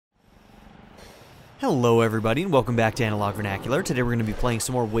Hello everybody and welcome back to Analog Vernacular. Today we're going to be playing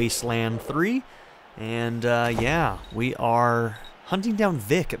some more Wasteland 3. And yeah, we are hunting down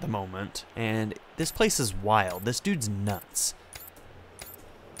Vic at the moment. And this place is wild. This dude's nuts.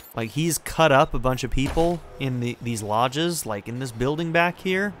 Like, he's cut up a bunch of people in these lodges, like in this building back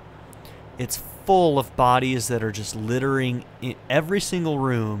here. It's full of bodies that are just littering in every single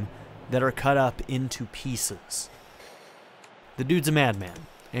room that are cut up into pieces. The dude's a madman.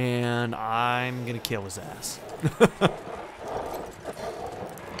 And I'm gonna kill his ass.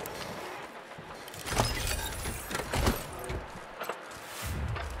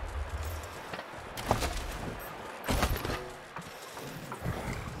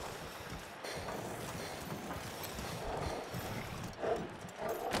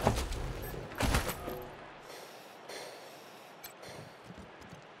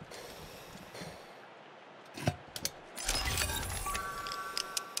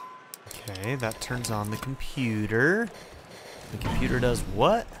 Okay, that turns on the computer. The computer does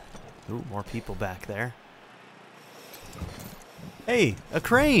what? Ooh, more people back there. Hey, a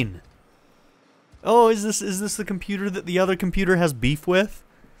crane! Oh, is this the computer that the other computer has beef with?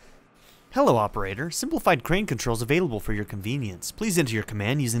 Hello, operator. Simplified crane controls available for your convenience. Please enter your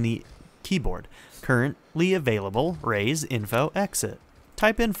command using the keyboard. Currently available, raise, info, exit.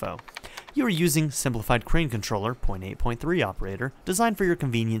 Type info. You are using Simplified Crane Controller 0.8.3 operator, designed for your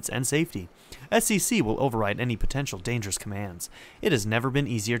convenience and safety. SCC will override any potential dangerous commands. It has never been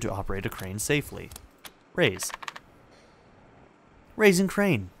easier to operate a crane safely. Raise. Raising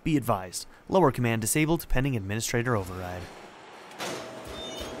crane. Be advised. Lower command disabled pending administrator override.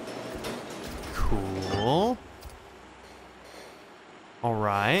 Cool.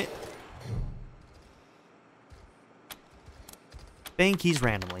 Alright. Bang keys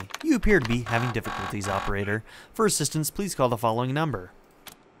randomly. You appear to be having difficulties, operator. For assistance, please call the following number.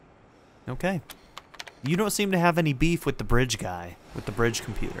 Okay. You don't seem to have any beef with the bridge guy, with the bridge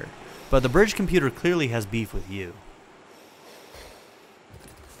computer. But the bridge computer clearly has beef with you.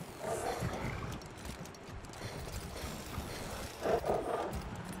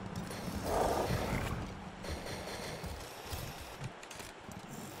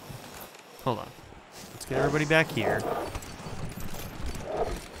 Hold on. Let's get everybody back here.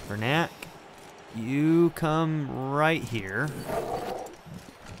 Vernac, you come right here.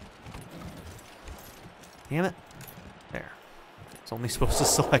 Damn it. There. It's only supposed to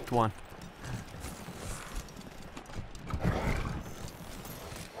select one.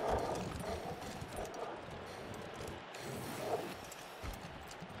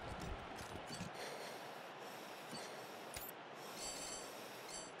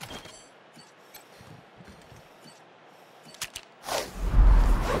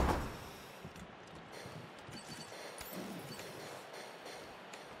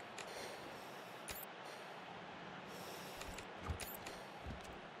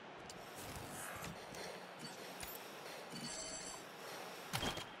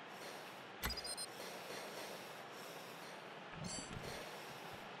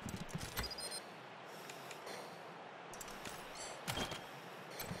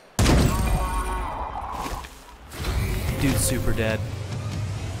 Dude's super dead.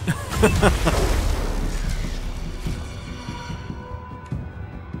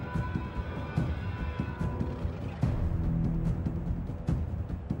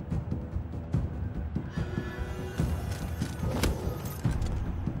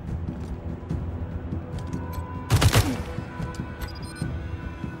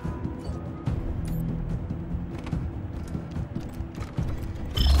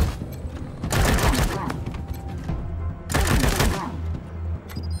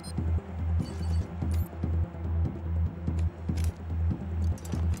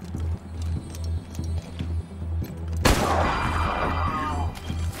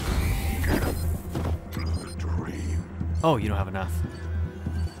 Oh, you don't have enough.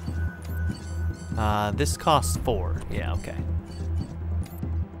 This costs 4. Yeah, okay.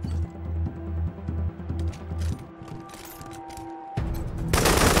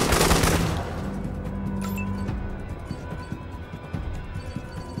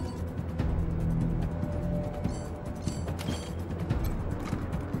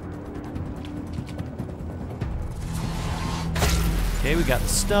 Okay, we got the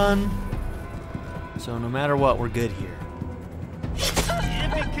stun. So no matter what, we're good here.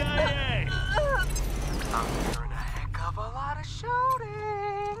 I'm hearing a heck of a lot of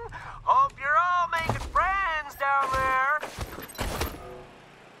shooting. Hope you're all making friends down there.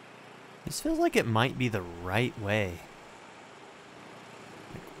 This feels like it might be the right way.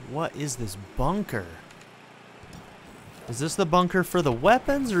 Like, what is this bunker? Is this the bunker for the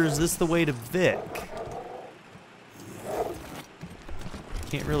weapons, or is this the way to Vic?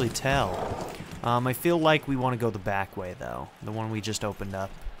 Can't really tell. I feel like we want to go the back way, though. The one we just opened up.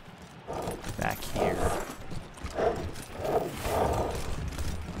 Back here.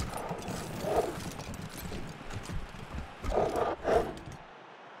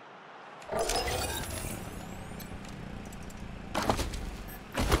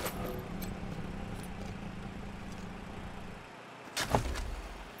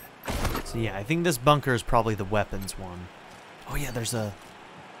 So yeah, I think this bunker is probably the weapons one. Oh yeah, there's a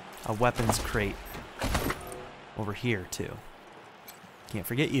weapons crate over here too. Can't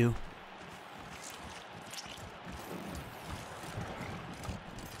forget you.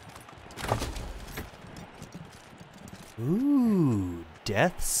 Ooh,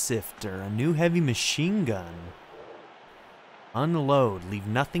 Death Sifter, a new heavy machine gun. Unload, leave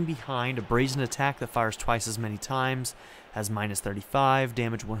nothing behind, a brazen attack that fires twice as many times, has minus 35,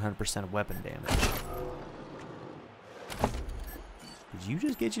 damage 100% of weapon damage. Did you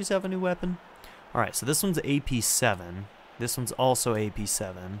just get yourself a new weapon? Alright, so this one's AP7. This one's also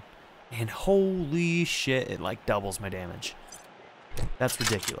AP7. And holy shit, it like doubles my damage. That's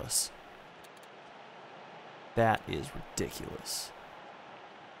ridiculous. That is ridiculous.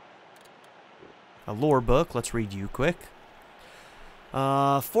 A lore book, let's read you quick.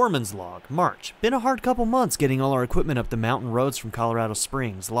 Foreman's log, March. Been a hard couple months getting all our equipment up the mountain roads from Colorado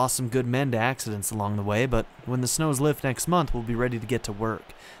Springs. Lost some good men to accidents along the way, but when the snows lift next month, we'll be ready to get to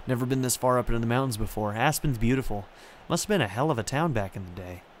work. Never been this far up into the mountains before. Aspen's beautiful. Must have been a hell of a town back in the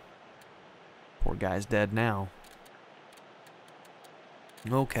day. Poor guy's dead now.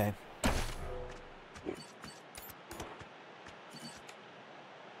 Okay.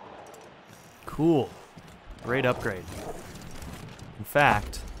 Cool. Great upgrade. In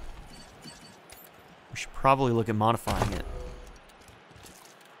fact, we should probably look at modifying it.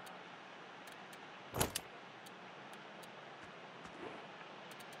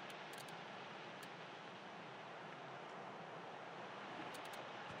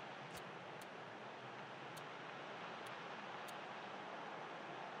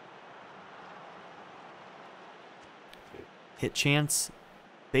 Hit chance,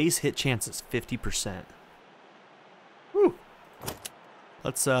 base hit chance is 50%. Woo!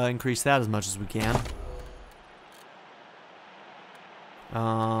 Let's increase that as much as we can.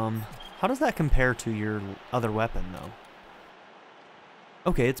 How does that compare to your other weapon, though?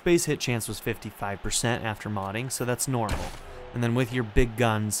 Okay, its base hit chance was 55% after modding, so that's normal. And then with your big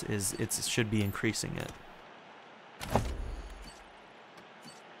guns, it should be increasing it.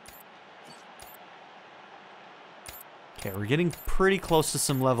 Okay, we're getting pretty close to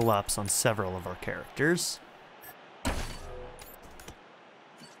some level ups on several of our characters.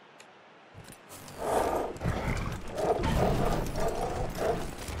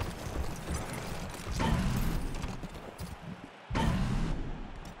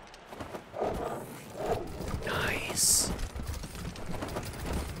 Nice.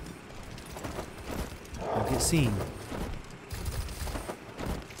 Don't get seen.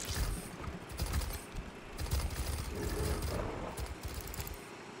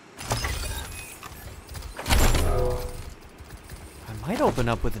 Open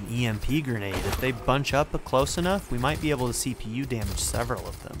up with an EMP grenade. If they bunch up close enough, we might be able to CPU damage several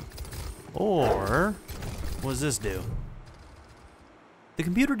of them. Or, what does this do? The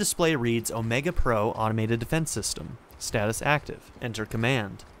computer display reads Omega Pro Automated Defense System. Status active. Enter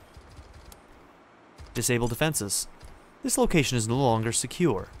command. Disable defenses. This location is no longer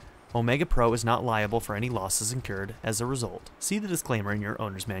secure. Omega Pro is not liable for any losses incurred as a result. See the disclaimer in your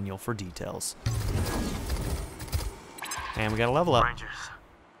owner's manual for details. And we got a level up. Rangers,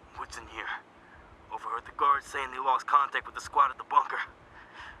 what's in here? Overheard the guards saying they lost contact with the squad at the bunker.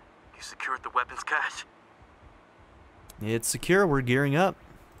 You secured the weapons cache? It's secure. We're gearing up.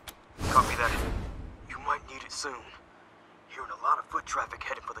 Copy that. You might need it soon. Hearing a lot of foot traffic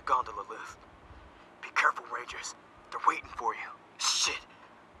heading for the gondola lift. Be careful, Rangers. They're waiting for you. Shit.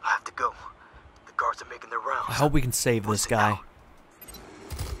 I have to go. The guards are making their rounds. I hope we can save this guy.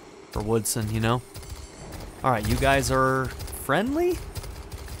 For Woodson, you know? Alright, you guys are friendly?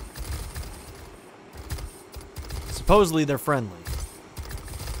 Supposedly they're friendly.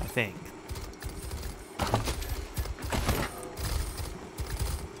 I think.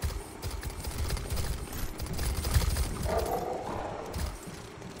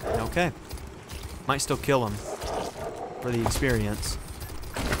 Okay. Might still kill him for the experience.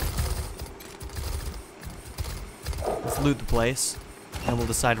 Let's loot the place, and we'll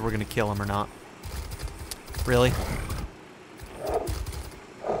decide if we're gonna kill him or not. Really?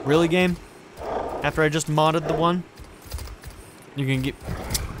 Really, game? After I just modded the one? You can get...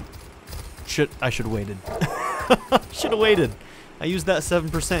 I should have waited. Should have waited. I used that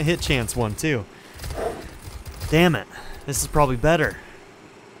 7% hit chance one, too. Damn it. This is probably better.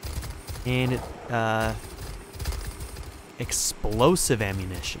 And it, explosive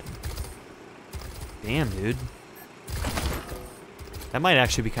ammunition. Damn, dude. That might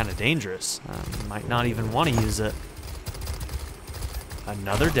actually be kind of dangerous. Might not even want to use it.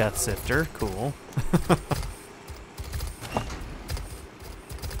 Another death sifter. Cool.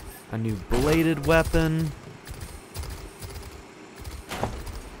 A new bladed weapon.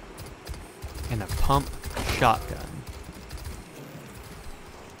 And a pump shotgun.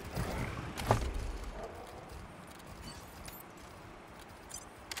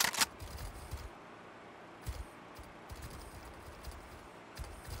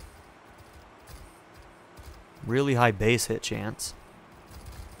 Really high base hit chance.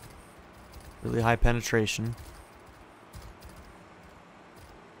 Really high penetration.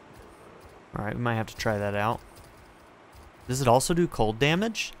 Alright, we might have to try that out. Does it also do cold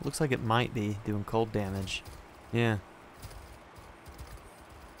damage? Looks like it might be doing cold damage. Yeah.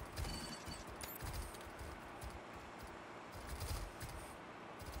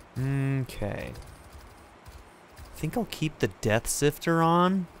 Okay. I think I'll keep the Death Sifter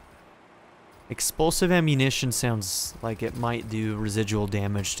on. Explosive ammunition sounds like it might do residual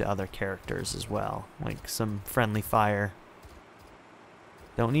damage to other characters as well. Like some friendly fire.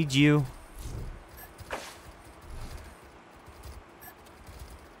 Don't need you.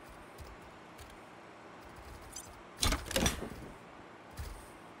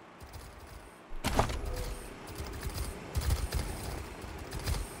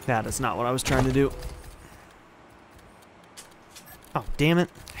 That is not what I was trying to do. Oh, damn it.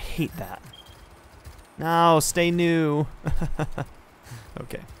 I hate that. No, stay new.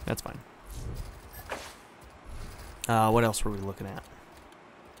 Okay, that's fine. What else were we looking at?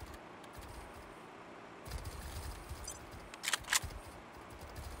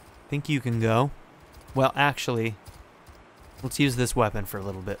 Think you can go? Well, actually, let's use this weapon for a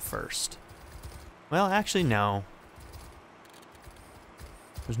little bit first. Well, actually, no.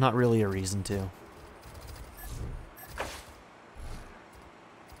 There's not really a reason to.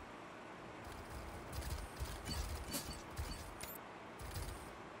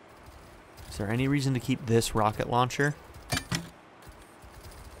 Is there any reason to keep this rocket launcher?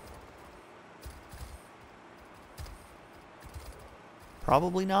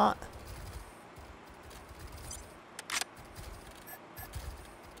 Probably not.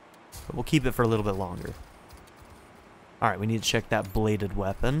 But we'll keep it for a little bit longer. Alright, we need to check that bladed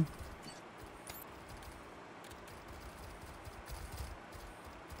weapon.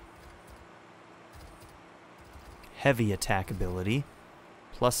 Heavy attack ability.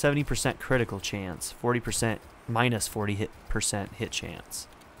 Plus 70% critical chance. 40% minus 40% hit chance.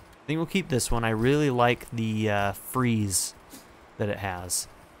 I think we'll keep this one. I really like the freeze that it has.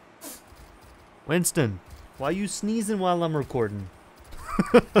 Winston, why you sneezing while I'm recording?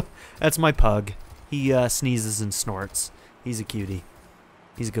 That's my pug. He sneezes and snorts. He's a cutie.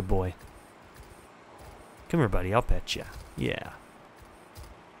 He's a good boy. Come here, buddy. I'll pet you. Yeah.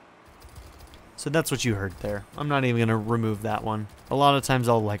 So that's what you heard there. I'm not even going to remove that one. A lot of times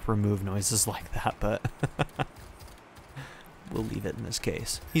I'll like remove noises like that, but we'll leave it in this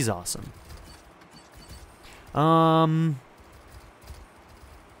case. He's awesome.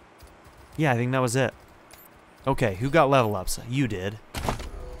 Yeah, I think that was it. Okay, who got level ups? You did.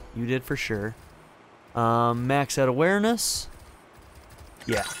 You did for sure. Max out awareness.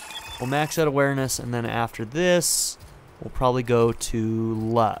 Yeah. We'll max out awareness, and then after this, we'll probably go to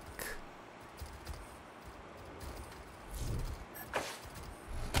luck.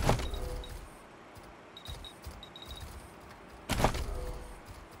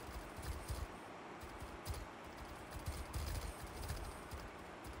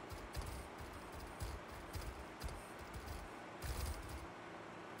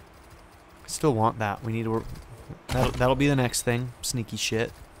 Still want that. We need to. That'll be the next thing. Sneaky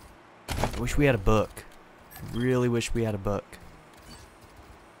shit. I wish we had a book. Really wish we had a book.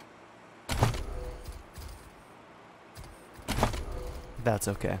 That's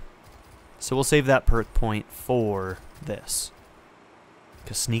okay. So we'll save that perk point for this.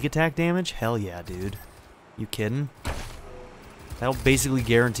 Cause sneak attack damage? Hell yeah, dude. You kidding? That'll basically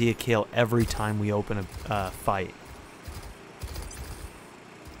guarantee a kill every time we open a fight.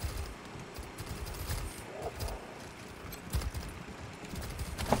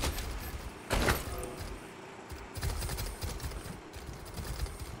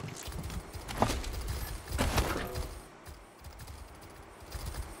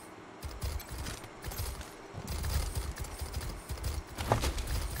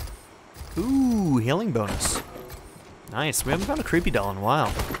 Ooh, healing bonus. Nice. We haven't found a creepy doll in a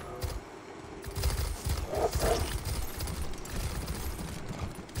while.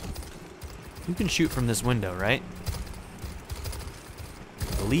 You can shoot from this window, right?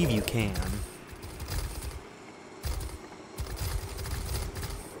 I believe you can.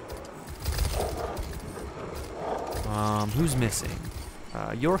 Who's missing?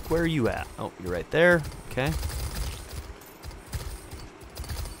 York, where are you at? Oh, you're right there. Okay.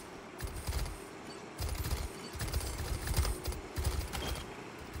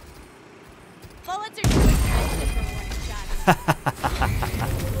 Bullets are doing nothing for one shot.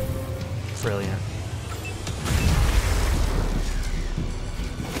 Brilliant.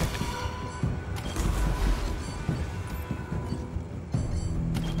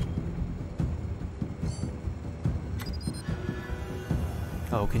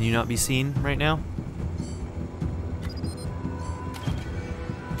 Oh, can you not be seen right now?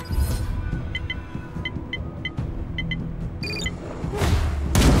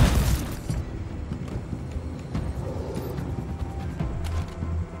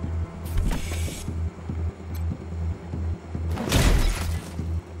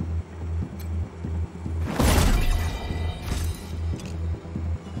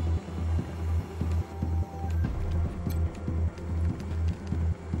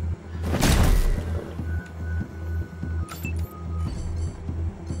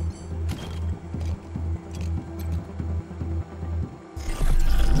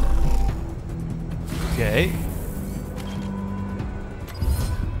 Okay.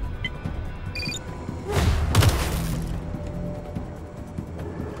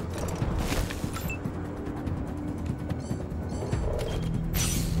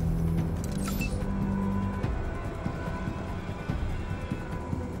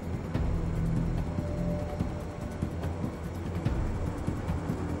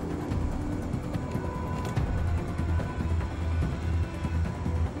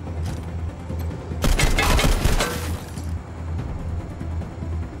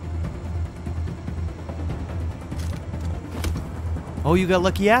 Oh, you got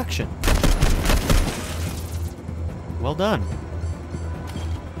lucky action. Well done.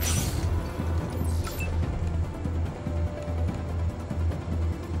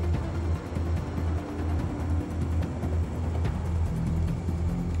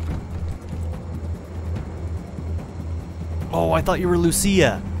 Oh, I thought you were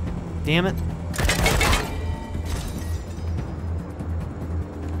Lucia. Damn it.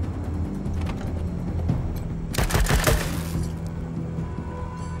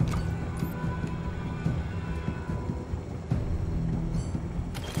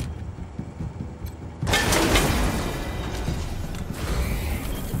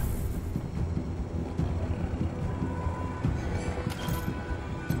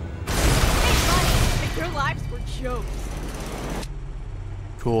 Your lives were jokes.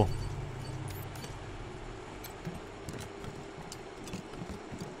 Cool.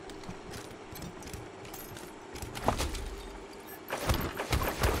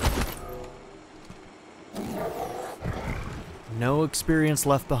 No experience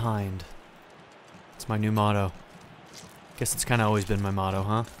left behind. It's my new motto. Guess it's kind of always been my motto,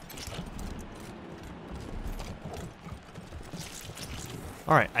 huh?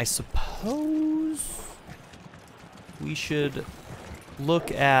 Alright, I suppose we should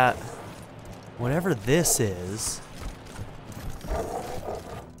look at whatever this is.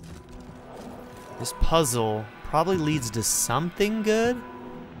 This puzzle probably leads to something good.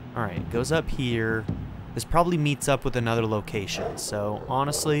 Alright, goes up here. This probably meets up with another location. So,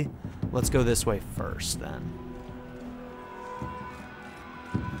 honestly, let's go this way first then.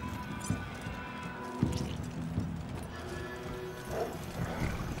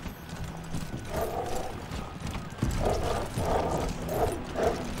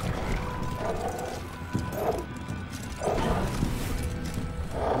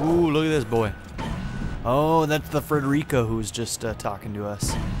 Ooh, look at this boy. Oh, that's the Frederico who's just talking to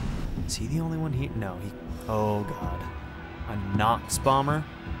us. Is he the only one here? No, he... Oh, God. A Nox bomber?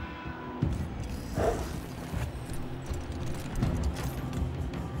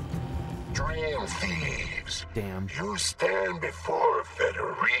 Dream thieves. Damn. You stand before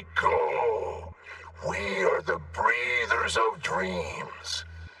Federico. We are the breathers of dreams.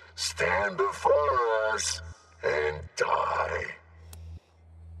 Stand before us and die.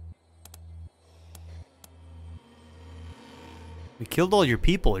 We killed all your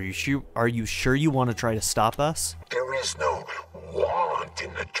people. Are you sure you want to try to stop us? There is no want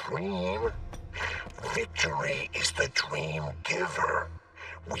in the dream. Victory is the dream giver.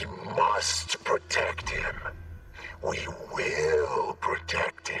 We must protect him. We will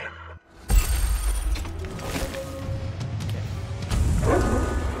protect him.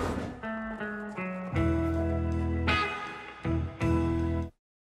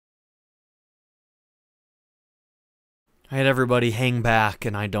 had everybody hang back,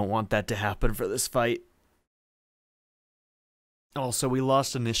 and I don't want that to happen for this fight. Also, we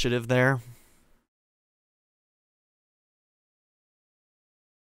lost initiative there.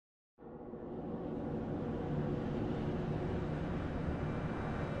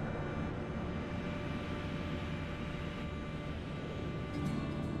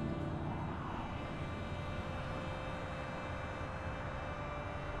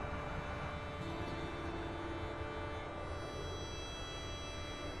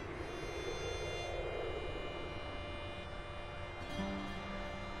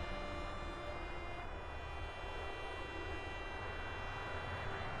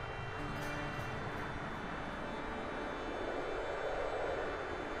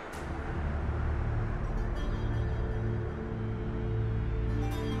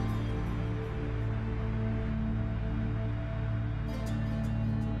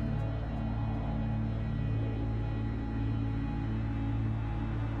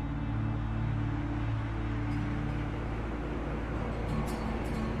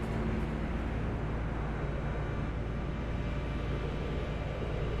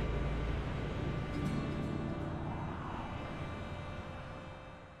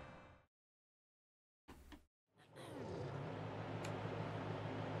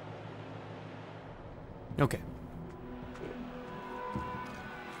 Okay.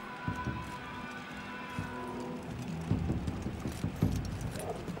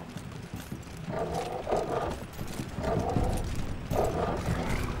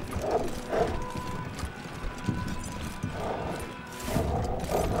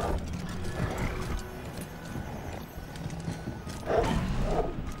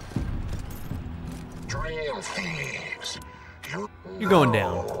 Dream thieves. You're going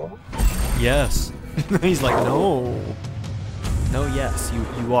down. Yes. He's like, no. No, yes,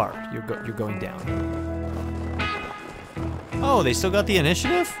 you are. You're going down. Oh, they still got the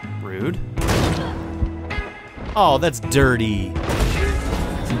initiative? Rude. Oh, that's dirty.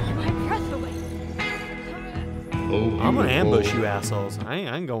 My breath away. Oh, I'm gonna ambush you assholes. I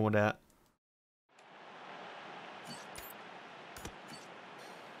ain't going with that.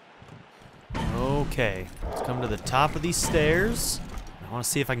 Okay, let's come to the top of these stairs. I want to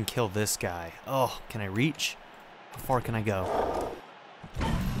see if I can kill this guy. Oh, can I reach? How far can I go?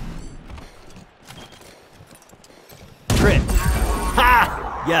 Crit!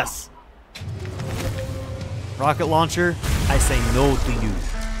 Ha! Yes! Rocket launcher, I say no to you.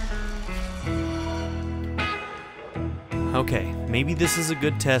 Okay, maybe this is a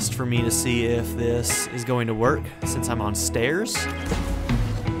good test for me to see if this is going to work since I'm on stairs.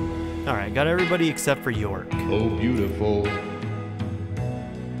 Alright, got everybody except for York. Oh, beautiful.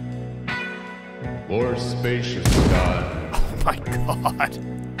 More spacious sky. Oh my god.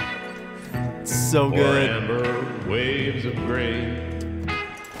 It's so More good. amber waves of grain.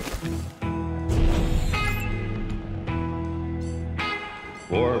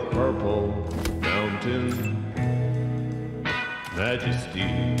 More purple mountain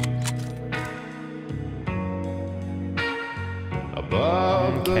majesties.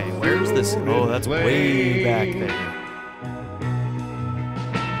 Above Okay, where's this? Oh, that's way back there.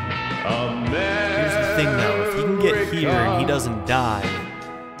 Here's the thing though, if he can get here and he doesn't die,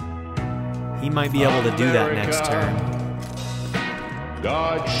 he might be able to do that next turn.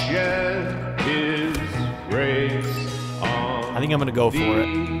 God shed his grace on I think I'm gonna go for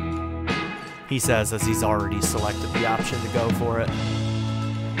it. He says as he's already selected the option to go for it.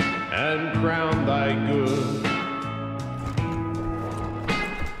 and crown thy good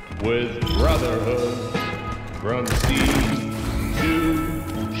with brotherhood from sea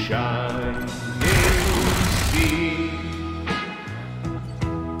to shining sea.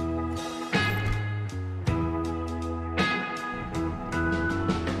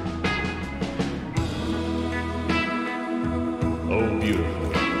 Oh,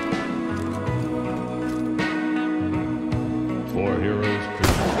 beautiful. Four heroes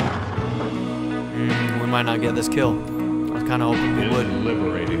We might not get this kill. I was kind of hoping we would. in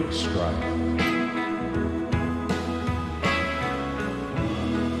liberating strife.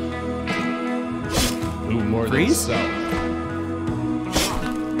 Who more Freeze? than self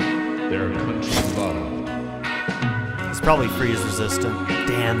their country love. It's probably freeze resistant.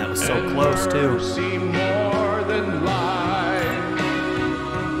 Damn, that was so close too. See more than life.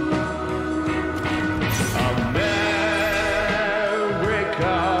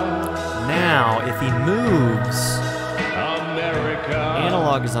 America, Now, if he moves, America.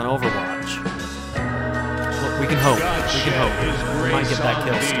 Analog is on Overwatch. Well, we can hope. We can hope. We might get that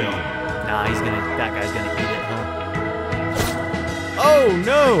kill still. Nah, that guy's gonna eat it, huh? Oh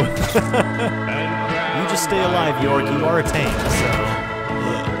no! You just stay alive, York. You are a tank, so.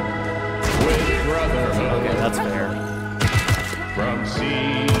 With brotherhood. Okay, that's fair. From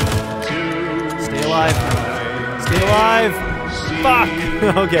sea to Stay alive. Stay alive. sea. Fuck.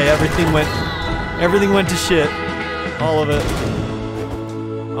 Okay, everything went to shit. All of it.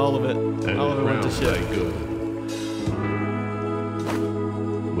 All of it. And All of it went to round shit. thy good.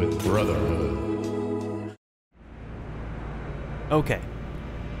 With brotherhood. Okay.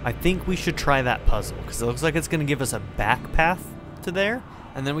 I think we should try that puzzle, because it looks like it's going to give us a back path to there,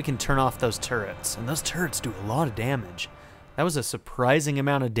 and then we can turn off those turrets. And those turrets do a lot of damage. That was a surprising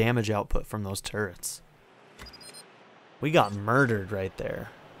amount of damage output from those turrets. We got murdered right there.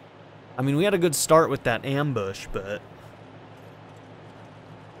 I mean, we had a good start with that ambush, but...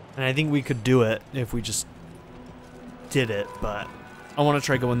 And I think we could do it if we just did it, but I want to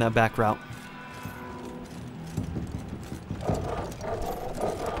try going that back route.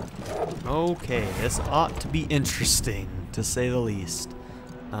 Okay, this ought to be interesting, to say the least.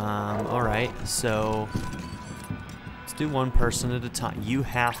 Alright, so let's do one person at a time. You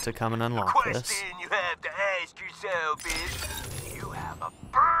have to come and unlock The this. question you have to ask yourself is, do you have a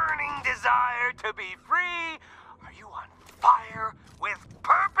burning desire to be free? Are you on fire with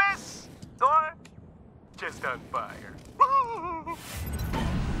purpose? Or just on fire?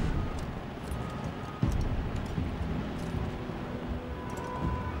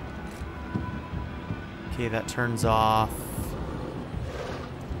 Okay, that turns off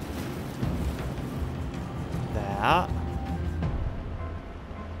that.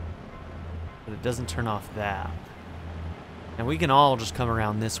 But it doesn't turn off that. And we can all just come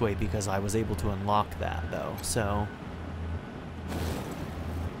around this way because I was able to unlock that, though, so...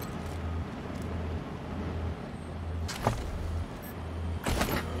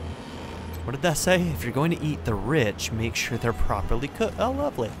 What did that say? If you're going to eat the rich, make sure they're properly cooked. Oh,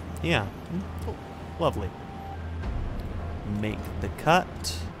 lovely. Yeah. Oh, lovely. Make the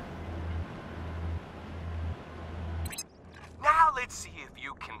cut. Now let's see if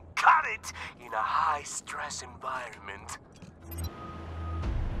you can cut it in a high-stress environment.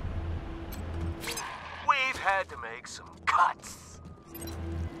 We've had to make some cuts.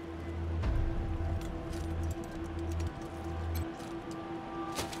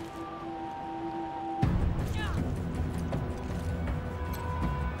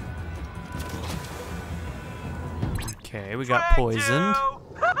 Okay, we got poisoned.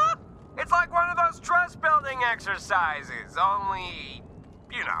 It's like one of those trust building exercises, only,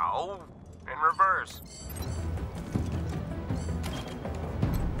 you know, in reverse.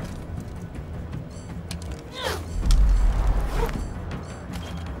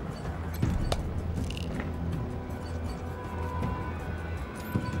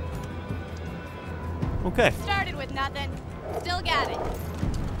 Okay. Started with nothing. Still got it.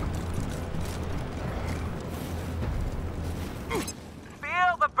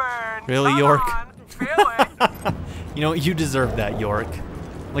 Feel the burn. Really, Come York? on, feel it. You know what? You deserve that, York.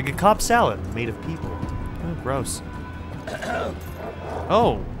 Like a Cobb salad made of people. Oh, gross.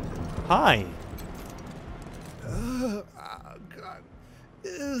 Oh, hi. God.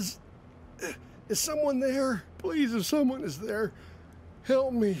 Is someone there? Please, if someone is there,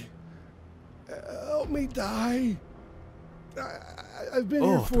 help me. Help me die. I've been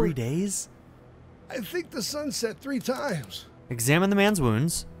here Oh, for 3 days? I think the sun set 3 times. Examine the man's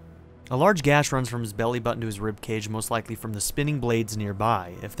wounds. A large gash runs from his belly button to his rib cage, most likely from the spinning blades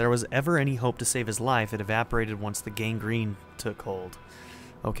nearby. If there was ever any hope to save his life, it evaporated once the gangrene took hold.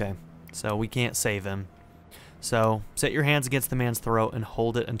 Okay, so we can't save him. So, set your hands against the man's throat and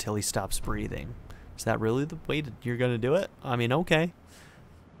hold it until he stops breathing. Is that really the way you're going to do it? I mean, okay.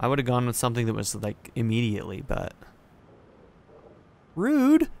 I would have gone with something that was, like, immediately, but...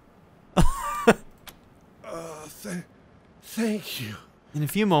 Rude! Thank you. In a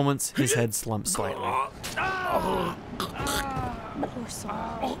few moments, his head slumps slightly. Poor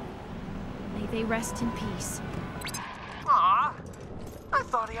soul. May they rest in peace. Aw, I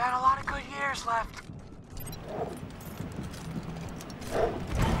thought he had a lot of good years left.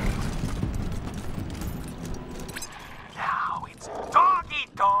 Now it's a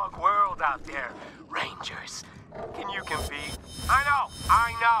dog-eat-dog world out there, Rangers. Can you compete? I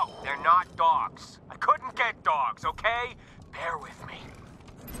know, they're not dogs. I couldn't get dogs, okay? Bear with me.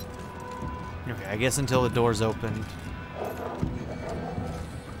 Okay, I guess until the door's opened.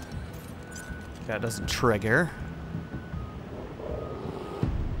 That doesn't trigger.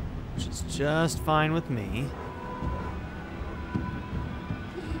 Which is just fine with me.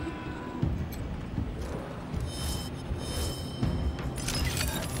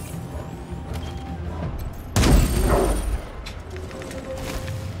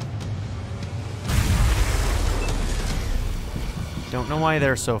 Don't know why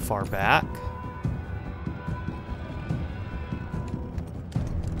they're so far back.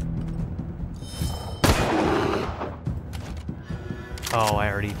 Oh,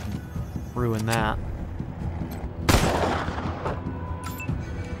 I already ruined that.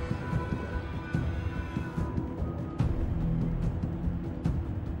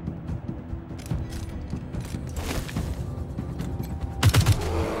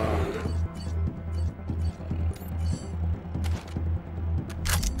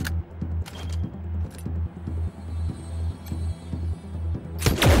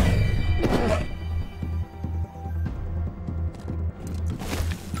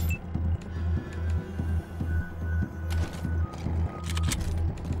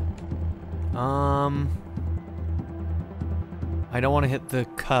 I don't want to hit the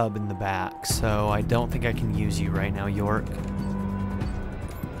cub in the back, so I don't think I can use you right now, York.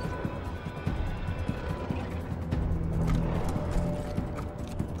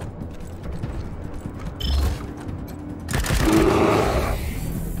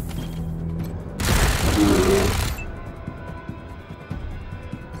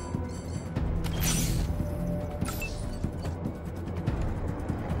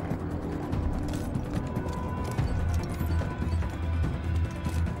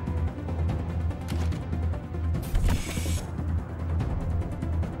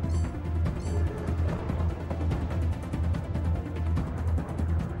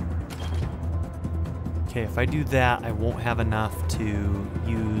 Okay, if I do that, I won't have enough to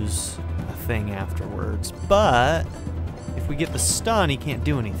use a thing afterwards. But if we get the stun, he can't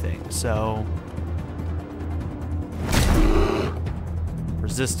do anything, so...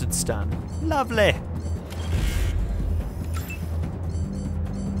 Resisted stun. Lovely!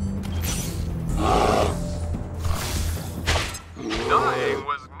 Dying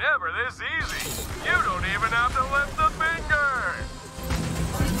was never this easy. You don't even have to lift the finger.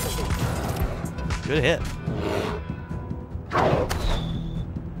 Good hit.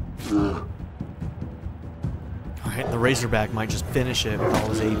 Alright, the Razorback might just finish it with all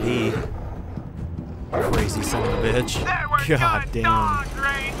his AP. Crazy son of a bitch. They were God good damn. dogs,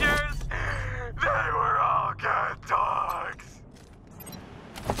 Rangers. They were all good dogs.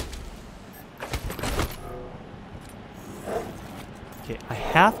 Okay, I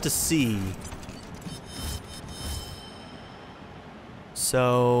have to see.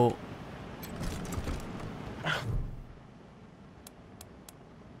 So...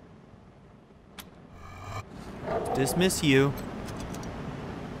 Dismiss you.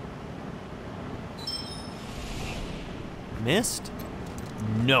 Missed?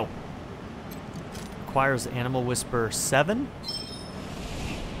 No. Requires Animal Whisper 7?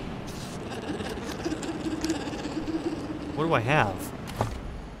 What do I have?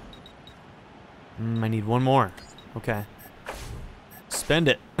 I need one more. Okay. Spend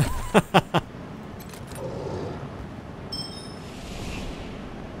it.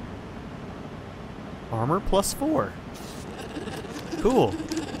 Armor +4. Cool.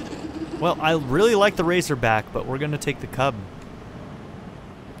 Well, I really like the Razorback, but we're going to take the Cub.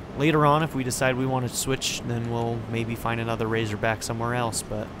 Later on, if we decide we want to switch, then we'll maybe find another Razorback somewhere else,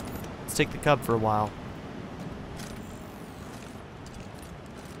 but let's take the Cub for a while.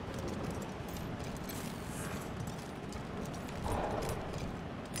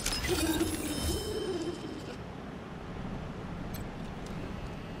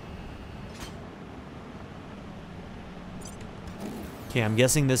 Okay, I'm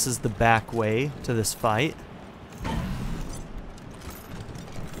guessing this is the back way to this fight.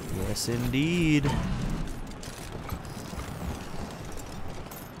 Yes, indeed.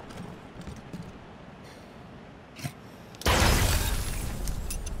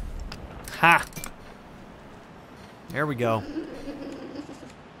 Ha! There we go.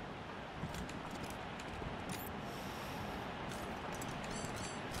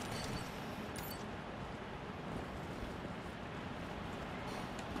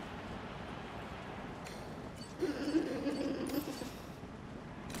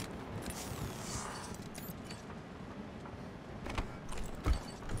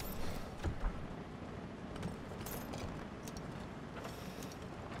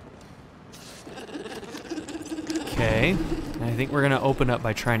 Okay, I think we're gonna open up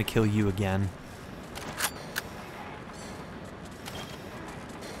by trying to kill you again.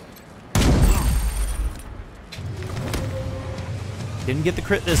 Didn't get the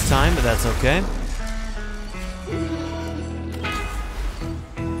crit this time, but that's okay.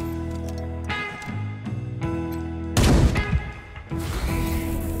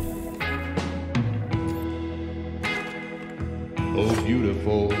 Oh,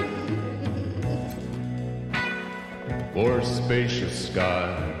 beautiful. or spacious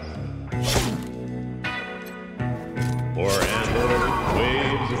skies, or amber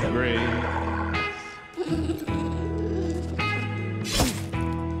waves of grace,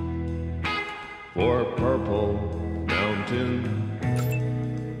 or purple mountain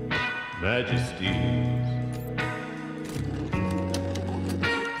majesties,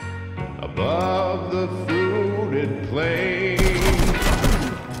 above the fruited plain,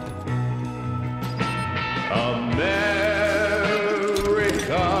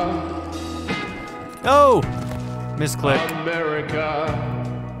 America. Oh! Misclick. America,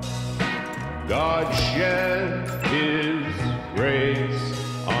 God shed His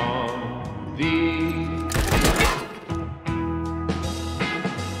grace on thee.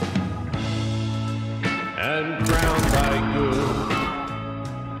 And crown thy good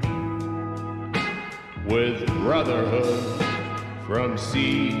with brotherhood from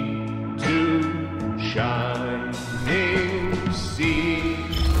sea to shining sea.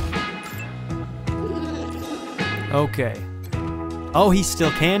 Okay. Oh, he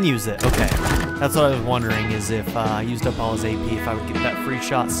still can use it. Okay. That's what I was wondering, is if I used up all his AP, if I would get that free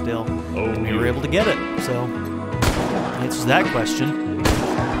shot still. And we were able to get it, so answers that question.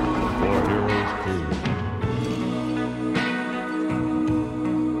 For heroes prove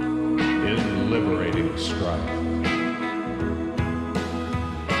in liberating strife.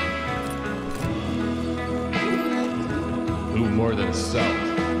 Who more than self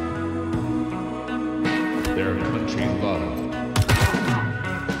their country love,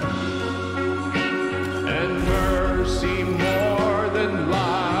 and mercy more than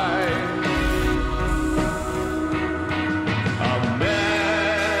life.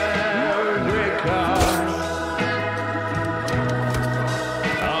 America,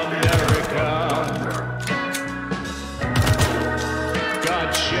 America, God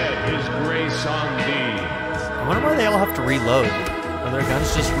shed His grace on thee. I wonder why they all have to reload. Are their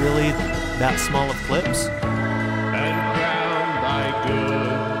guns just really that small of clips? And crown thy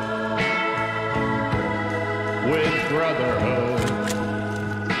good with brotherhood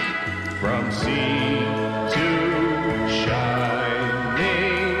from sea to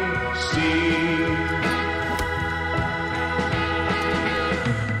shining sea.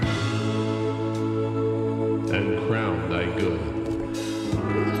 And crown thy good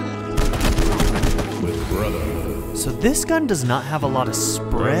with brotherhood. So this gun does not have a lot of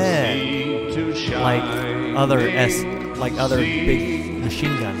spread like other big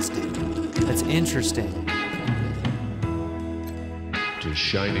machine guns do. That's interesting. To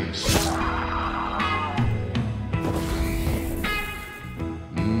shining sea.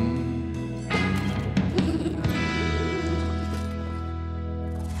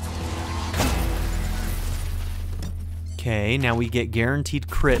 Okay, now we get guaranteed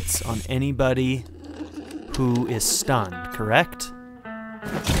crits on anybody who is stunned, correct?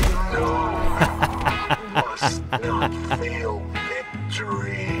 Must not fail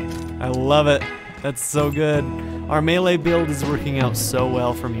victory. I love it. That's so good. Our melee build is working out so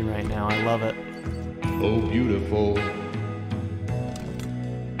well for me right now. I love it. Oh, beautiful,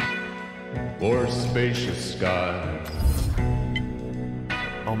 or spacious sky,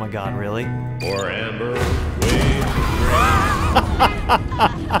 Oh my god, really? or amber waves of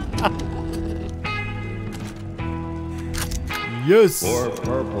Yes! grain, or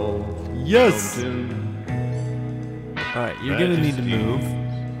purple Yes! mountain Alright, you're gonna need to move.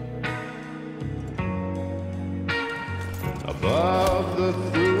 above the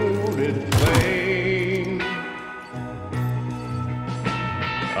fruited plain,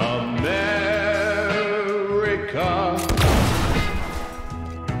 America,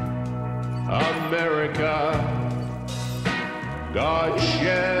 America, God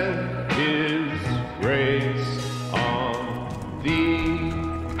shed His grace on thee.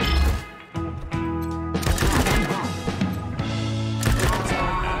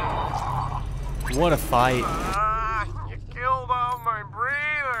 What a fight. You killed all my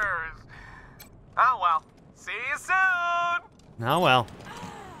breathers. Oh well. See you soon. Oh well.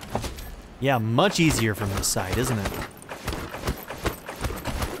 Yeah, much easier from this side, isn't it?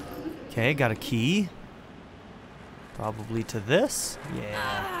 Okay, got a key. Probably to this.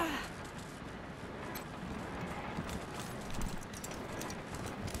 Yeah.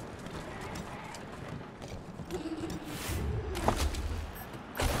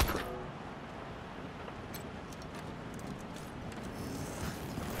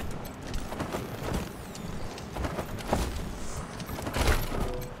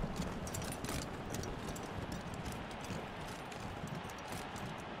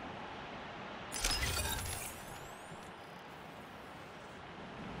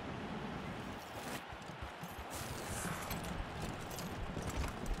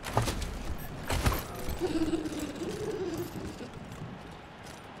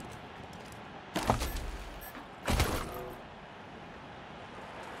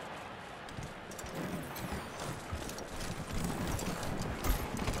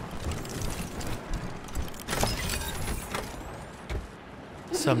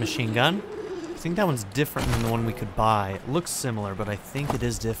 Submachine gun. I think that one's different than the one we could buy. It looks similar, but I think it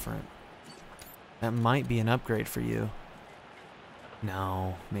is different. That might be an upgrade for you.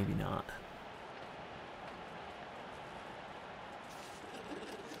 No, maybe not.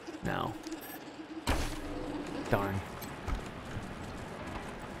 No. Darn.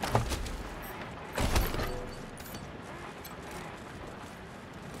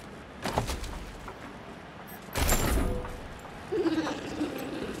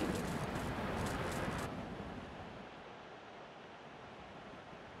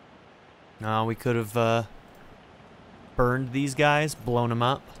 No, we could have burned these guys, blown them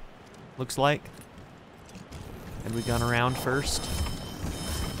up, looks like. Had we gone around first?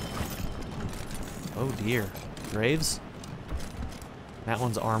 Oh dear. Graves? That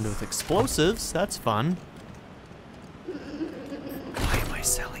one's armed with explosives. That's fun. Why am I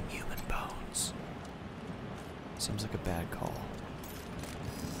selling human bones? Seems like a bad call.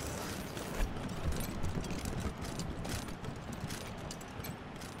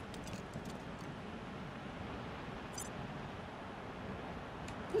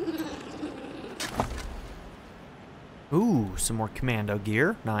 Ooh, some more commando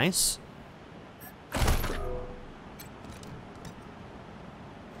gear. Nice.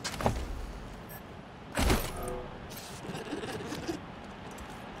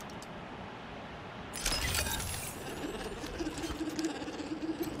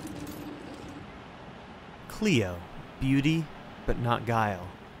 Cleo. Beauty, but not guile.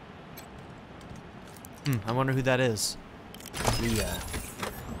 I wonder who that is. Cleo.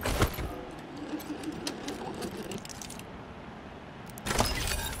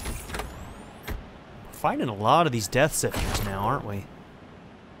 Fighting a lot of these death sifters now, aren't we?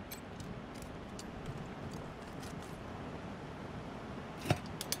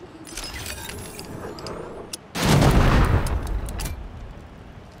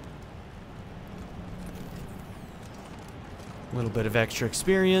 A little bit of extra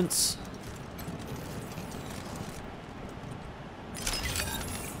experience.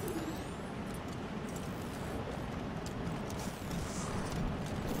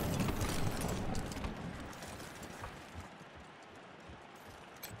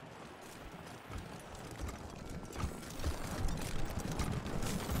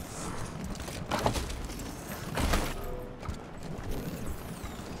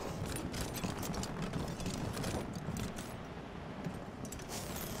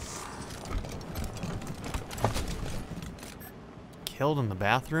 Killed in the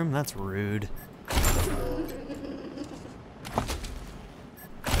bathroom? That's rude.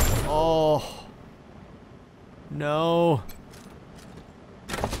 Oh. No.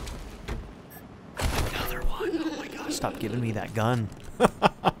 Another one. Oh my gosh, stop giving me that gun.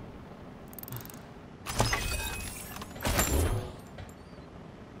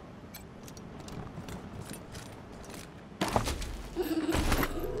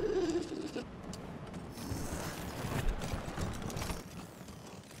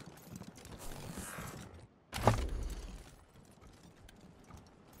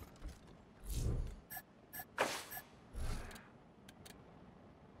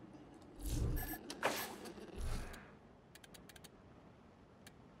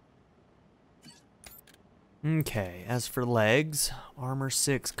 Okay, as for legs, armor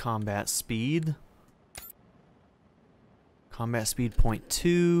 6, combat speed. Combat speed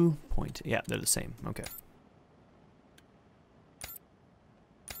 0.2, yeah, they're the same, okay.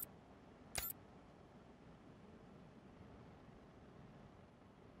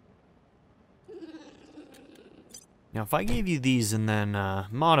 Now if I gave you these and then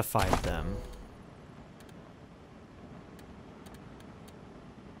modified them,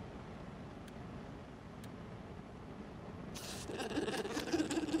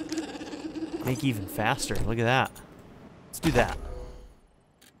 make even faster. Look at that. Let's do that.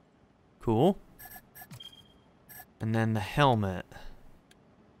 Cool. And then the helmet.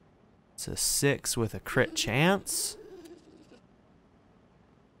 It's a 6 with a crit chance.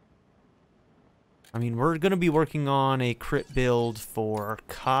 I mean, we're going to be working on a crit build for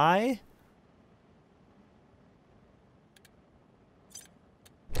Kai.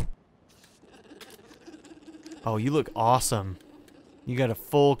 Oh, you look awesome. You got a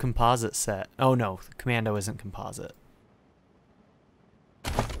full composite set. Oh no, the commando isn't composite.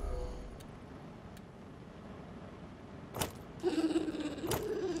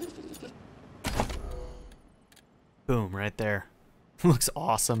 Boom, right there. Looks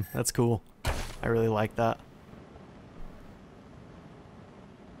awesome. That's cool. I really like that.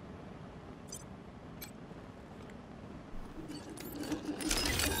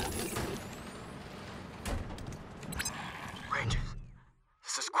 Rangers,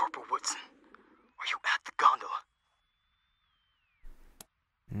 this is Corporal Woodson. Are you at the gondola?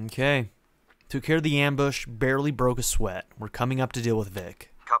 Okay. Took care of the ambush, barely broke a sweat. We're coming up to deal with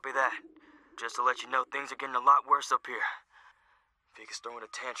Vic. Copy that. Just to let you know, things are getting a lot worse up here. Vic is throwing a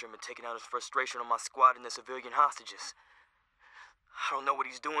tantrum and taking out his frustration on my squad and the civilian hostages. I don't know what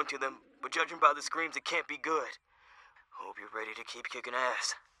he's doing to them, but judging by the screams, it can't be good. Hope you're ready to keep kicking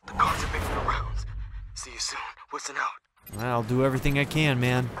ass. The guards are making the rounds. See you soon. Woodson out. I'll do everything I can,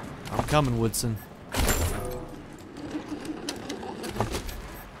 man. I'm coming, Woodson.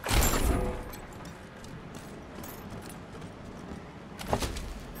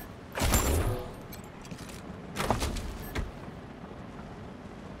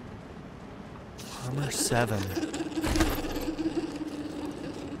 Armor 7.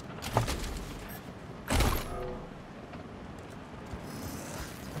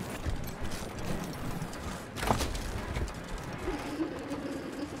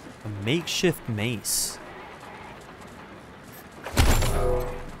 A makeshift mace.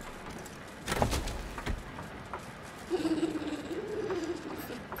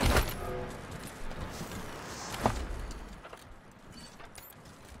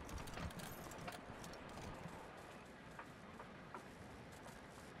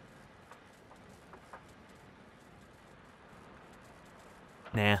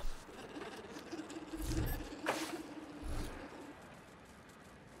 Nah.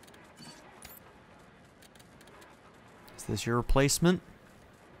 Is this your replacement?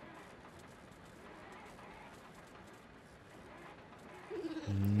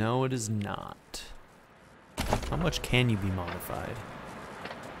 No, it is not. How much can you be modified?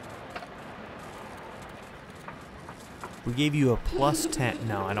 We gave you a plus 10.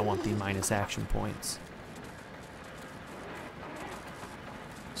 No, I don't want the minus action points.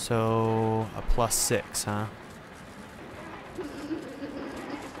 So, a plus 6, huh?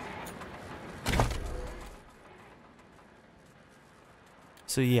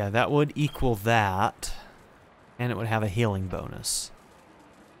 So yeah, that would equal that, and it would have a healing bonus.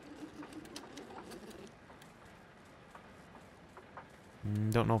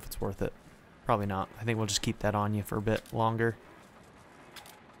 Don't know if it's worth it. Probably not. I think we'll just keep that on you for a bit longer.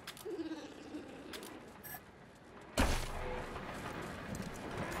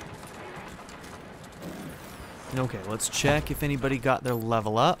 Okay, let's check if anybody got their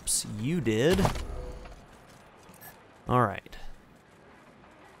level ups. You did. Alright.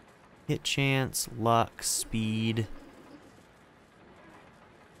 Hit chance, luck, speed.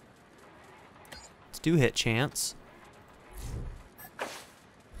 Let's do hit chance.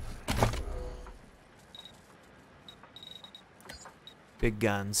 Big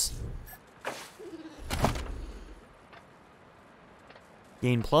guns.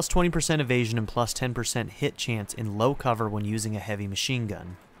 Gain plus 20% evasion and plus 10% hit chance in low cover when using a heavy machine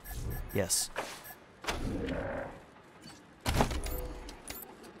gun. Yes.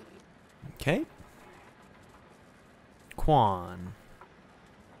 Okay. Quan.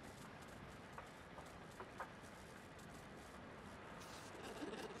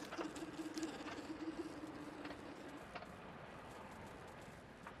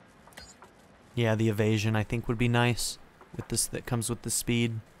 Yeah, the evasion I think would be nice with this, that comes with the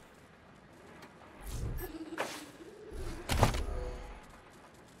speed.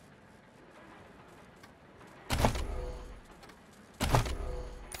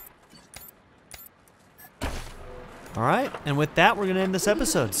 Alright, and with that, we're going to end this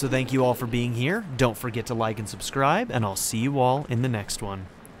episode. So thank you all for being here. Don't forget to like and subscribe, and I'll see you all in the next one.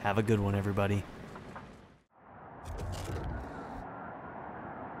 Have a good one, everybody.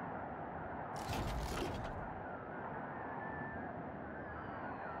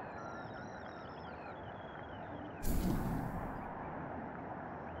 You